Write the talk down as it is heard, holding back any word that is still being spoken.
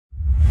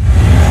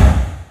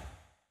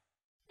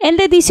En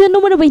la edición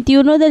número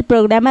 21 del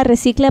programa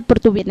Recicla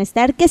por tu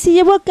Bienestar, que se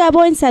llevó a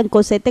cabo en San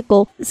José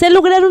Tecoh, se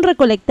lograron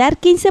recolectar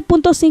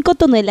 15.5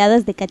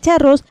 toneladas de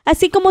cacharros,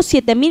 así como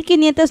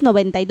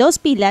 7.592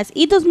 pilas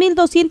y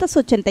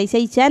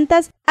 2.286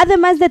 llantas,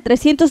 además de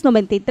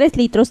 393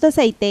 litros de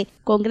aceite.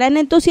 Con gran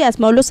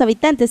entusiasmo, los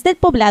habitantes del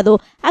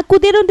poblado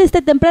acudieron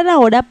desde temprana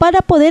hora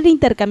para poder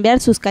intercambiar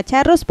sus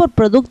cacharros por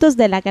productos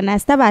de la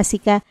canasta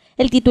básica.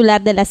 El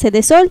titular de la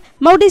Sede Sol,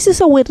 Mauricio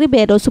Sowi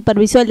Rivero,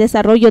 supervisó el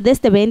desarrollo de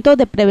este evento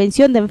de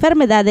prevención de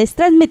enfermedades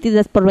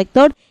transmitidas por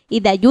vector y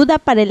de ayuda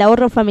para el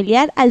ahorro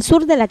familiar al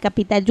sur de la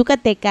capital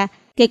yucateca,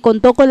 que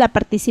contó con la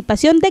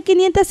participación de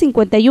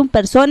 551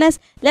 personas,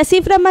 la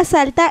cifra más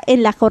alta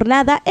en la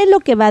jornada en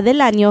lo que va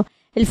del año.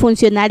 El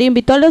funcionario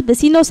invitó a los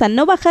vecinos a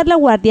no bajar la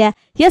guardia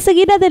y a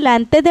seguir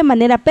adelante de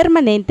manera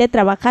permanente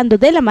trabajando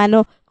de la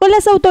mano con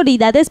las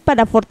autoridades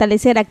para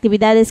fortalecer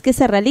actividades que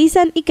se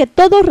realizan y que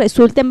todos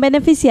resulten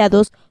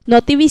beneficiados.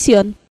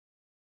 Notivision.